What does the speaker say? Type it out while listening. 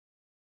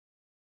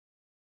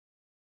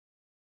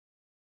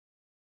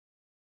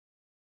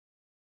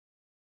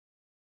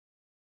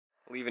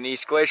Leaving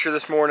East Glacier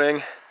this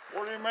morning.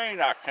 What do you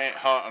mean I can't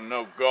hunt on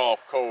no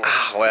golf course?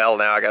 Well,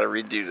 now I gotta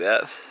redo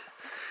that.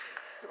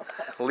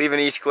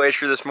 Leaving East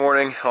Glacier this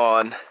morning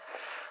on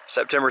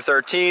September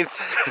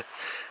 13th.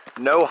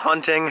 No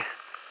hunting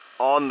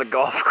on the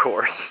golf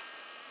course.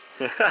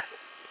 What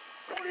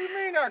do you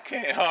mean I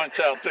can't hunt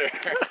out there?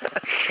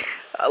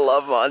 I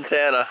love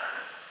Montana.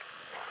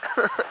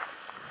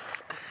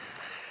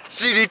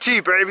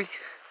 CDT, baby.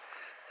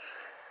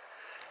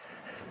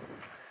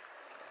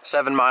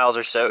 7 miles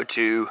or so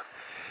to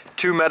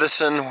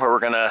Medicine, where we're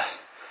gonna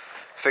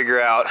figure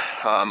out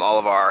all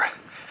of our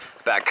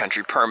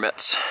backcountry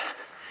permits.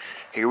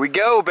 Here we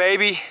go,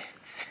 baby.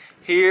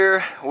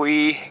 Here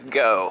we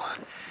go.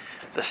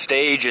 The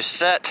stage is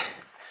set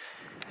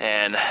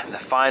and the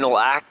final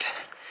act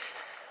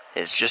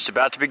is just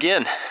about to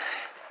begin.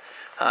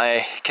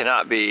 I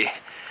cannot be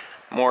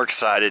more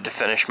excited to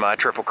finish my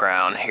Triple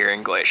Crown here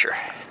in Glacier.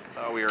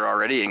 Thought we were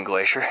already in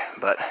Glacier,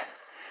 but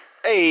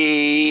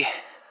hey,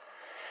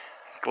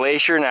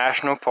 Glacier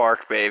National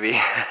Park, baby.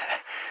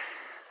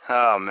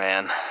 Oh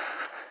man.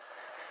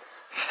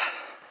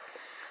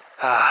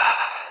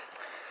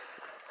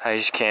 I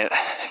just can't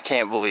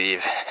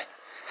believe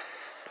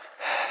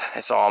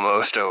it's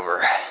almost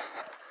over.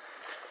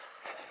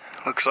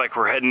 Looks like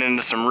we're heading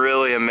into some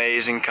really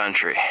amazing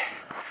country.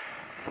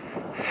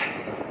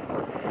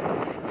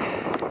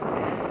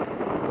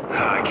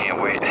 I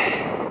can't wait.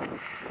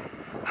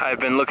 I've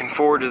been looking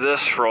forward to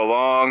this for a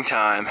long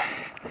time.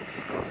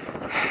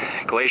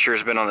 Glacier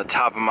has been on the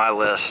top of my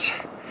list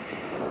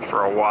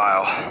for a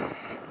while.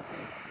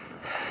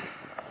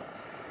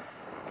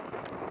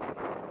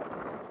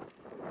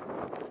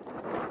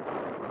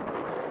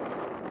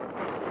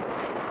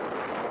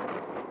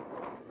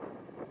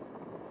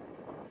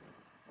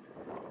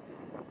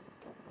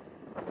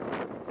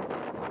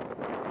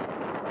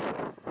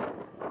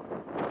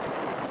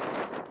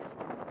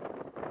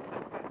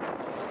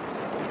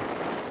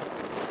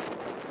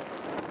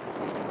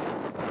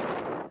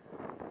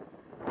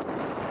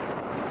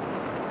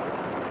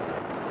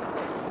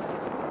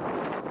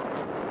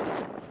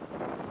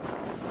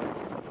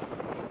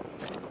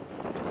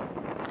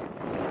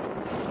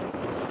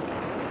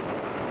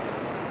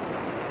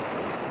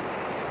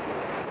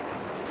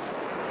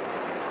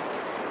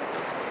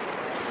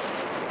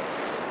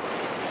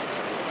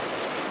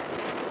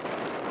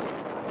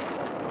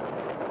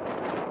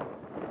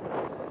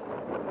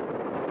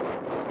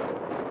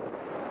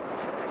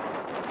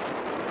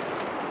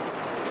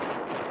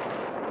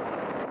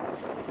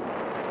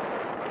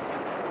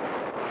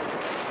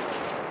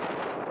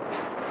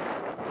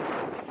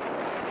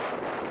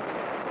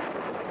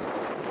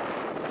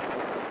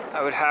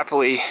 I would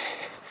happily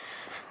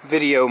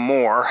video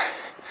more,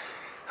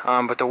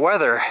 but the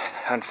weather,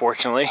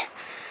 unfortunately,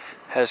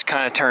 has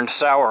kind of turned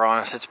sour on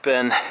us. It's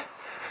been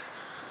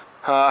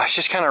it's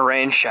just kind of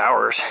rain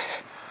showers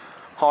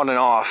on and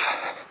off.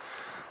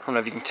 I don't know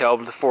if you can tell,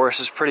 but the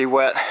forest is pretty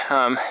wet,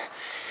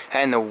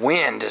 and the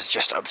wind is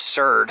just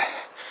absurd,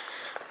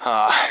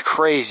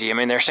 crazy. I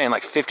mean, they're saying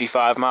like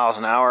 55 miles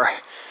an hour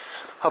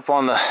up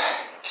on the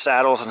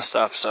saddles and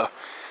stuff, so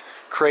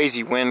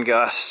crazy wind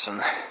gusts.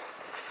 And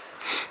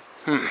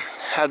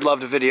I'd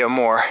love to video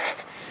more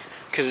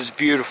because it's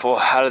beautiful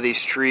out of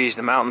these trees.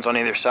 The mountains on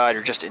either side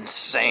are just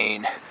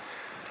insane.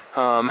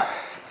 But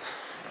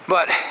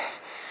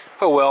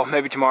oh well,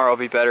 maybe tomorrow will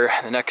be better.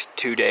 The next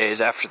 2 days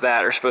after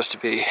that are supposed to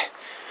be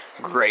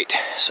great.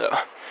 So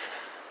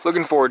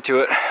looking forward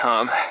to it.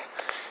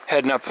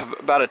 Heading up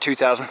about a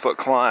 2,000 foot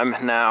climb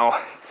now,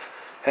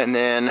 and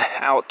then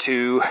out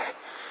to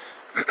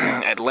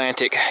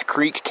Atlantic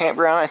Creek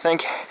Campground, I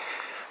think.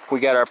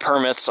 We got our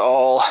permits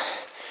all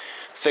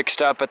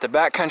fixed up at the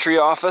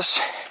backcountry office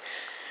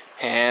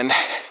and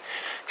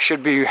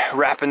should be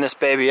wrapping this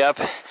baby up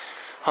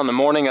on the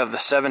morning of the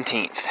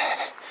 17th.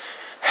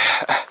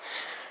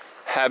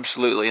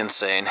 Absolutely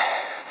insane.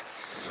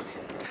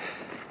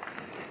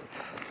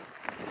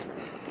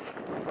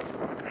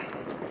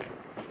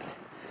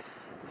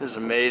 This is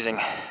amazing.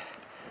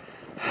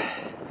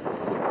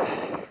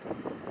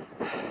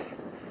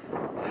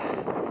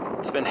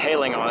 It's been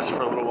hailing on us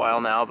for a little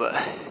while now,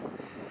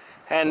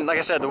 and like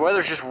I said, the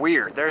weather's just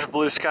weird. There's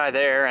blue sky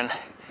there and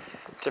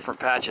different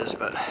patches,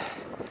 but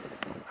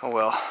oh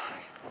well.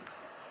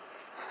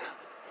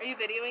 Are you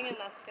videoing and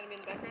that's going to be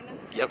in the background now?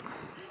 Yep.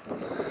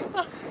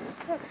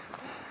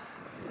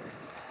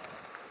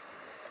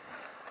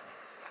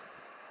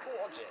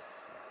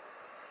 Gorgeous.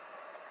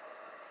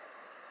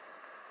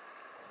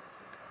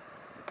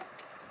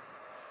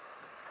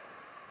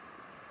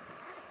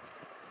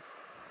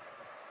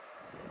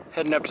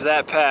 Heading up to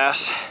that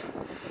pass.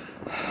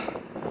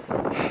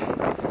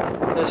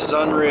 This is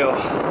unreal.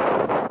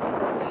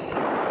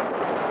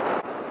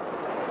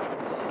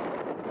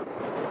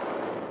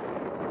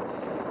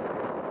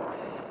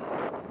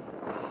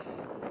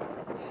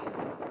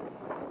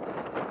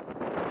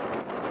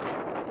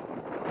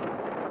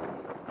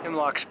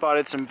 Hemlock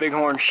spotted some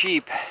bighorn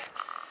sheep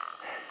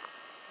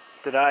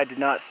that I did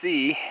not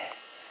see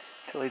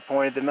till he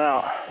pointed them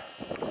out.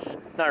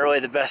 Not really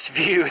the best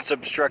view. It's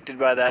obstructed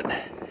by that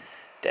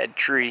dead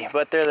tree,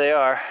 but there they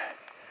are.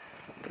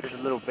 There's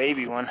a little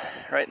baby one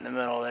right in the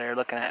middle there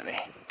looking at me.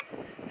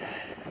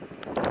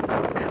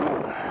 Cool.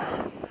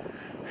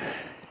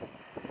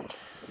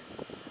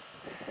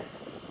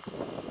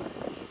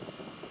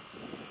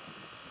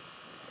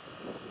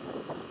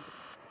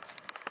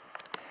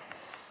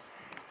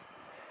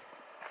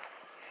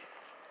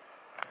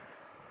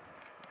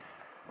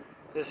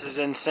 This is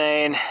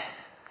insane.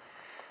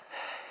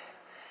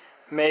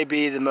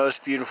 Maybe the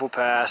most beautiful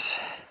pass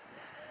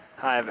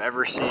I've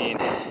ever seen.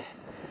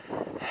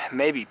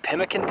 Maybe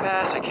Pemmican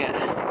Pass? I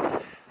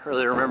can't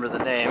really remember the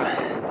name.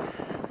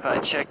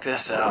 But check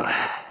this out.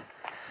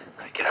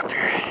 Let me get up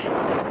here.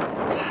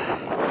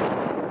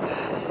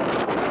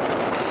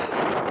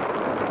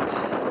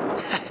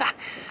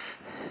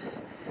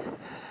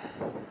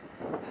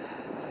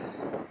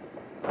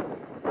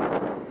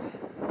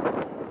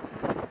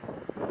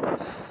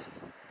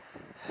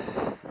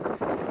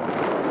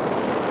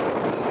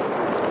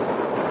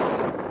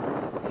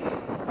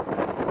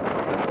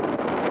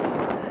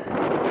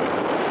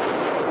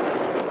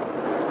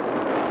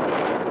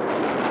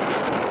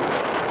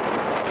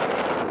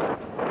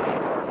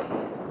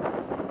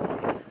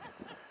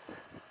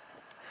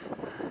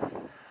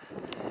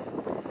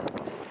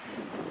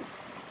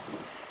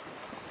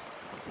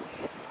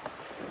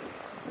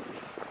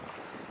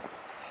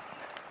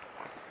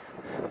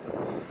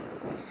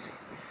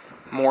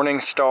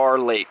 Morning Star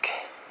Lake.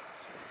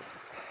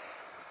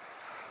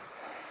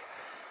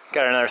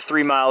 Got another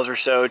 3 miles or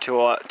so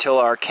till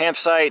our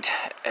campsite,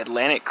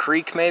 Atlantic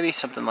Creek maybe,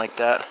 something like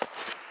that.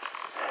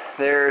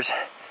 There's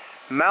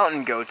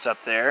mountain goats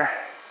up there,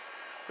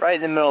 right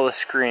in the middle of the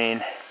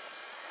screen.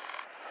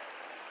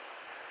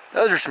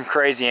 Those are some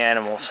crazy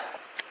animals.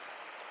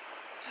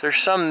 So there's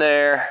some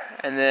there,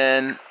 and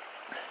then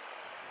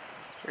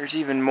there's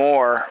even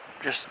more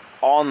just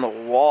on the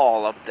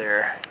wall up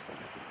there.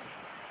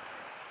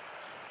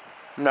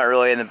 I'm not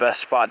really in the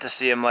best spot to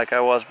see them like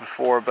I was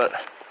before, but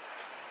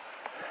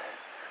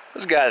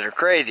those guys are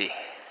crazy.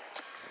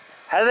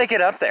 How do they get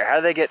up there? How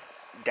do they get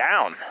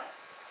down?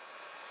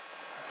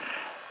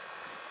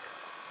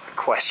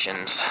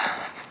 Questions.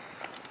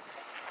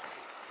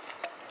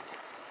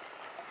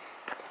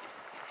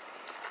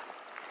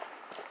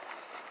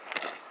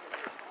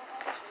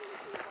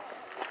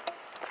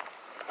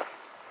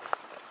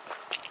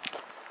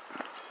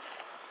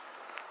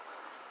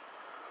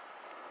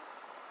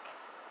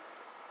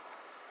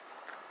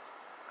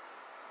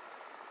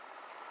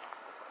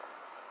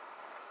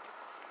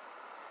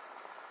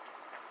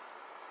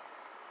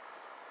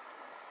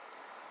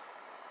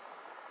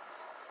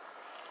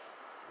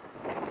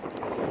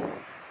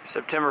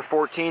 September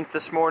 14th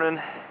this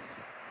morning.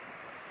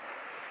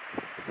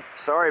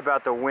 Sorry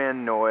about the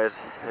wind noise.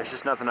 There's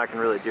just nothing I can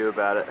really do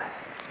about it.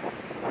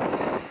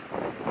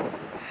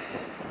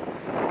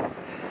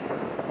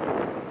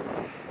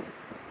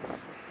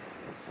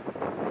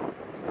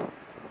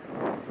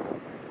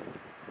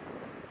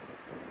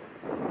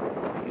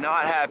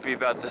 Not happy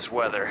about this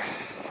weather.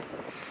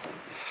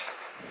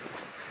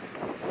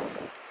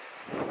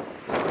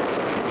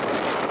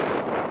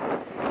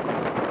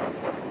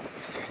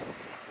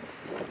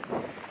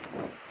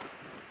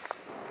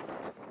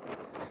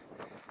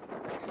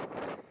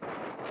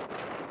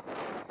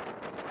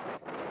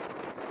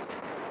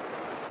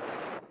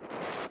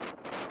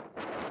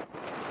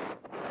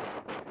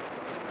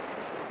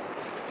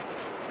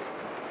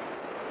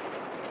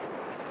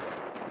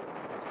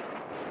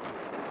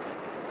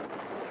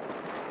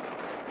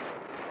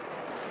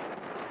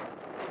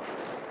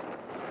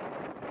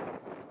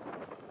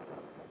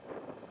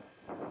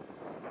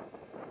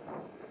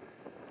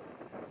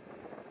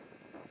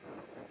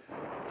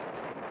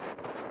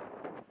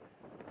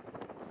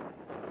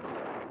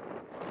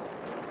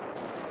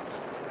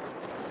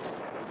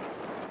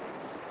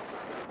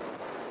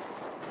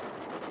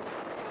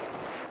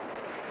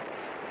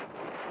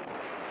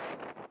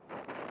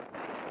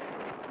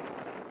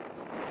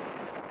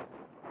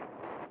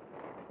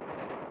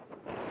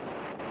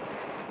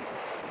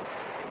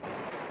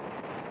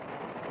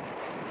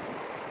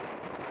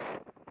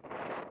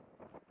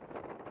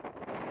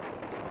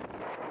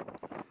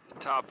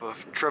 Top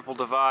of Triple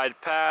Divide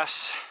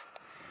Pass.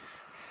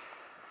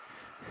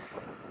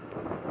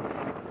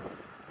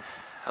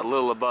 A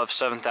little above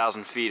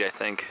 7,000 feet, I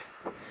think.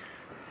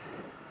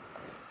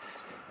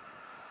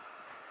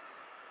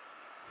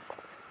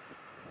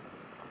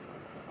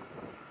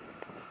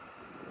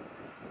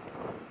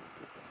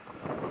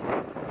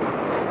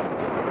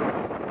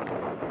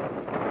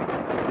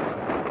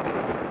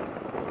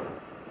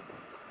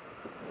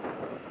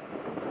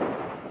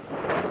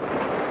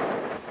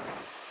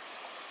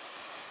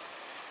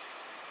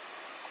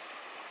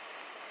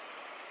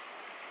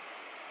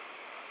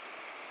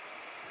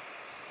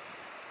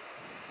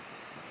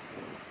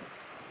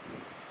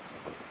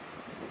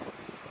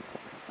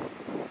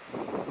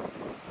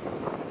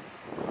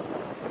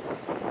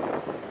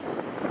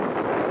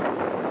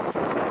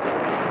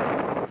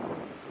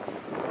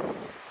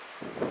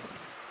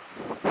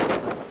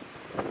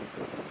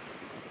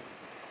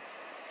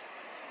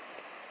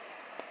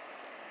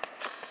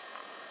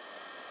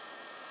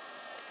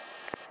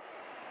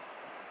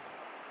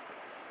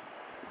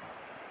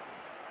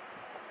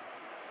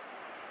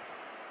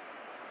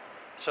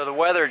 So the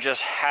weather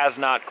just has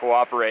not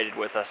cooperated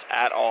with us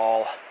at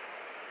all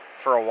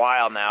for a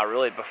while now.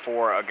 Really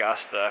before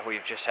Augusta,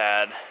 we've just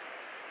had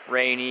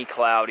rainy,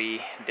 cloudy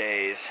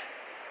days.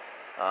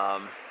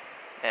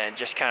 And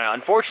just kind of,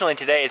 unfortunately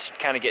today it's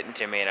kind of getting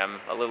to me, and I'm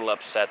a little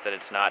upset that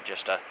it's not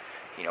just a,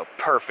 you know,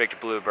 perfect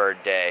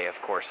bluebird day.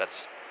 Of course,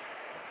 that's,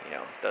 you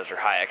know, those are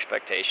high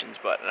expectations,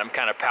 but I'm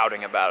kind of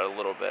pouting about it a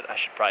little bit. I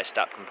should probably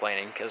stop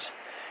complaining because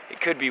it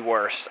could be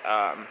worse.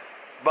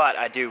 But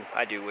I do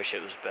wish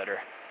it was better.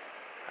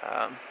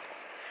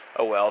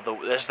 Oh well,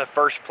 this is the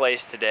first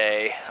place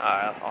today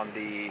on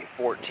the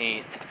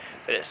 14th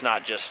that it's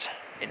not just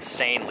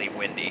insanely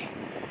windy.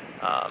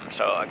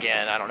 So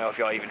again, I don't know if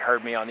y'all even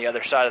heard me on the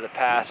other side of the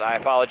pass. I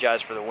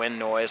apologize for the wind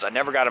noise. I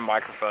never got a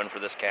microphone for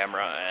this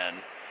camera, and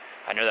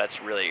I know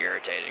that's really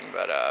irritating,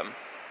 but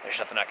there's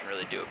nothing I can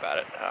really do about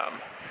it.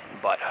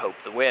 But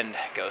hope the wind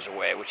goes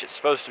away, which it's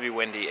supposed to be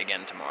windy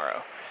again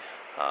tomorrow.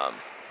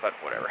 But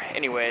whatever.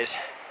 Anyways,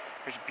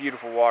 there's a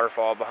beautiful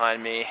waterfall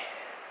behind me.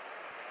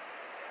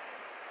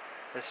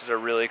 This is a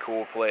really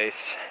cool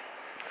place.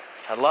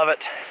 I love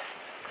it.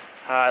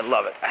 I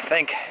love it. I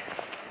think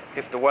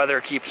if the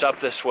weather keeps up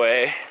this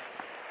way,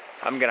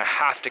 I'm gonna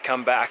have to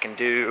come back and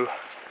do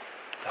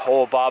the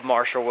whole Bob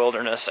Marshall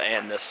Wilderness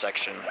and this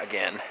section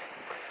again.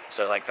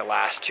 So like the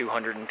last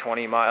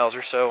 220 miles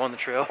or so on the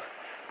trail.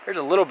 There's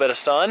a little bit of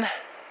sun.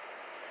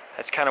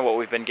 That's kind of what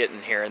we've been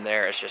getting here and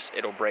there. It's just,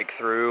 it'll break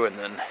through and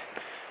then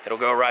it'll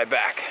go right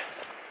back.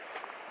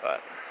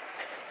 But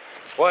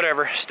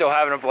whatever, still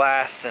having a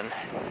blast, and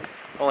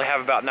only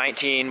have about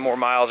 19 more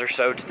miles or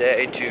so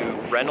today to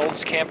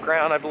Reynolds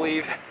Campground, I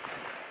believe.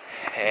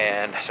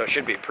 And so it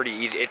should be pretty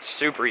easy. It's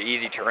super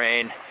easy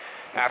terrain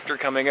after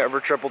coming over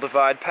Triple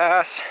Divide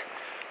Pass,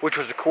 which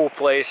was a cool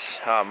place.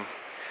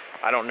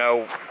 I don't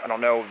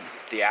know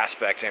the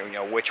aspect, you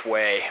know, which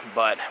way,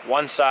 but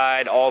one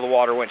side all the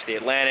water went to the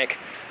Atlantic,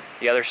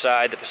 the other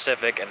side the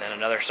Pacific, and then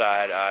another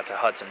side to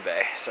Hudson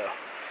Bay. So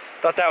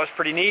thought that was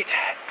pretty neat.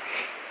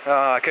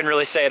 I couldn't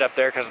really say it up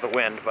there because of the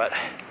wind, but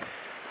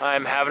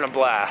I'm having a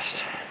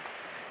blast,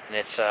 and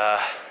it's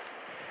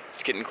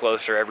getting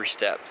closer every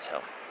step.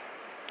 So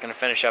gonna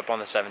finish up on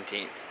the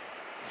 17th.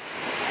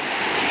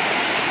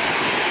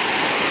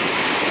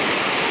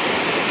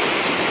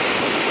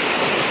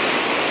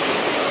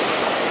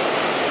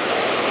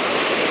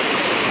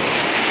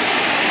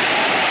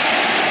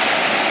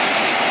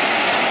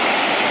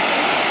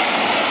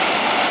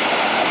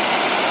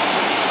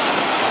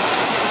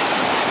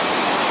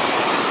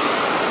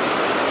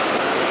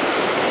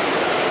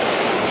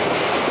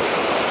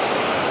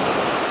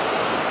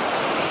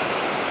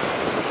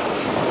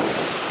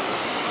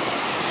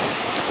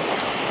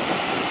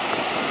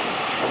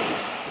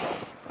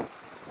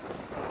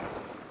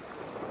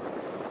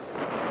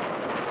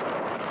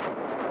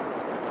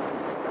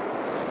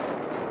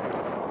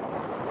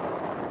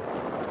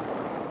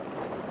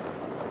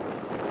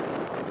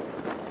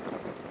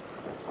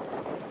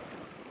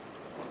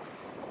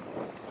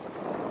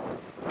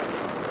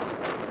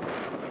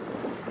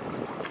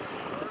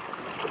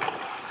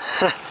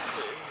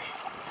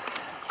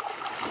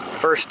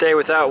 First day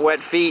without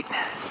wet feet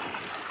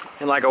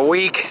in like a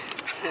week.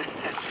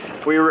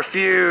 We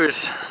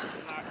refuse.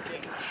 Not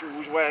getting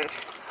shoes wet.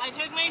 I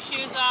took my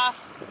shoes off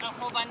a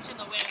whole bunch in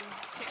the winds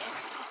too.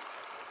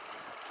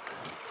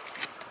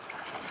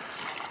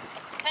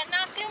 Cutting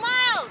off 2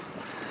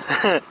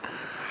 miles.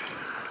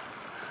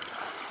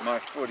 My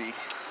footy.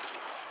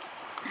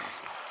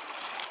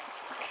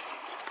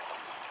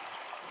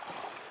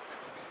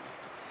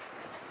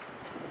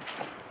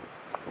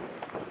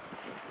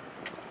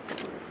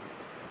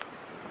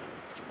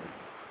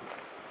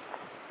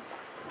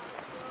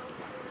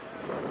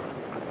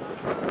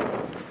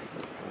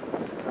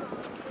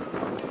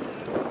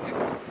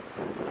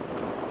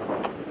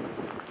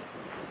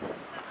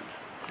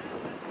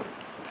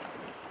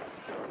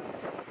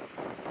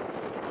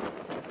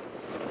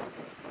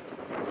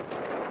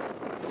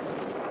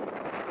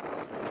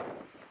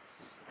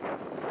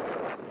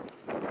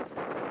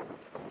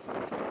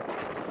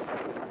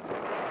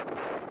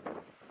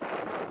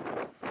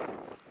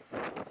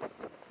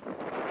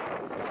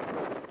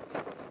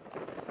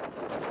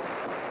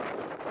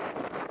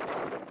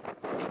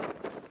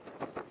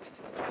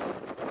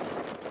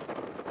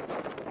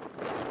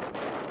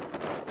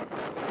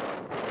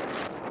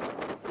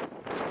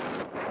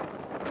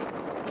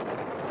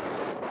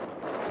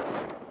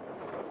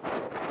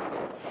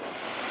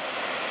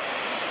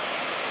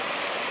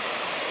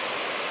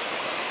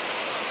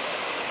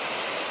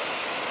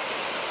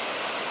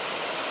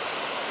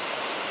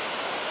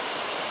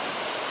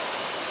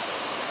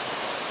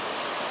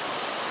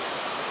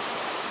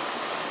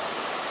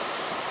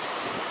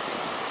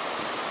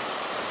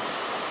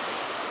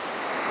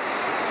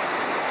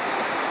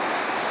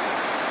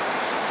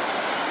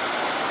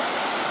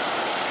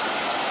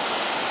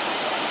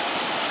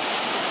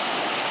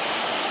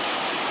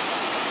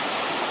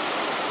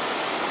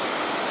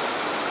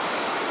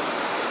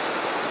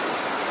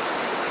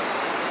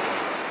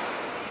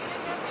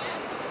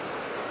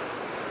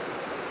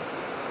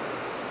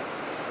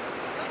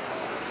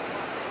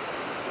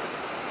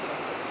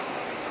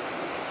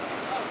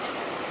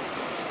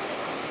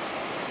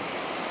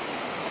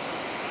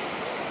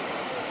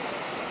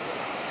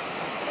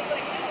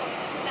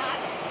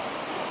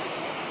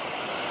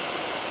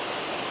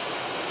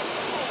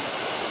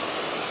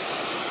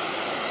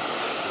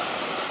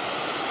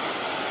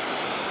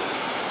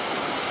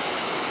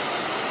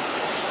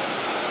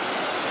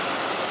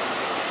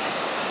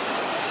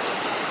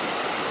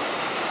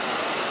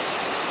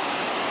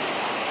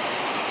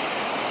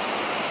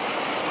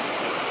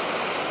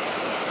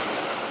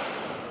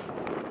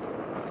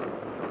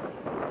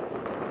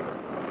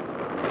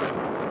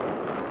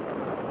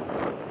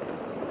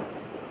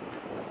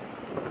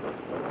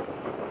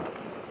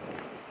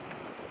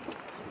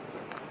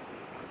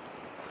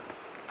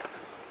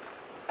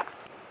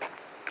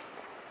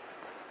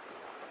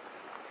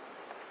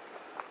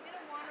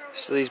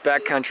 So these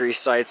backcountry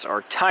sites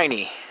are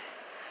tiny,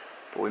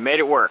 but we made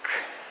it work.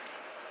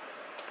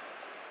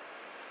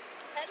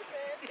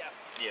 Tetris.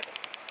 Yeah.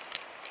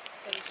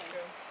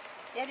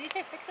 Yeah, did you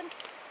say fix them?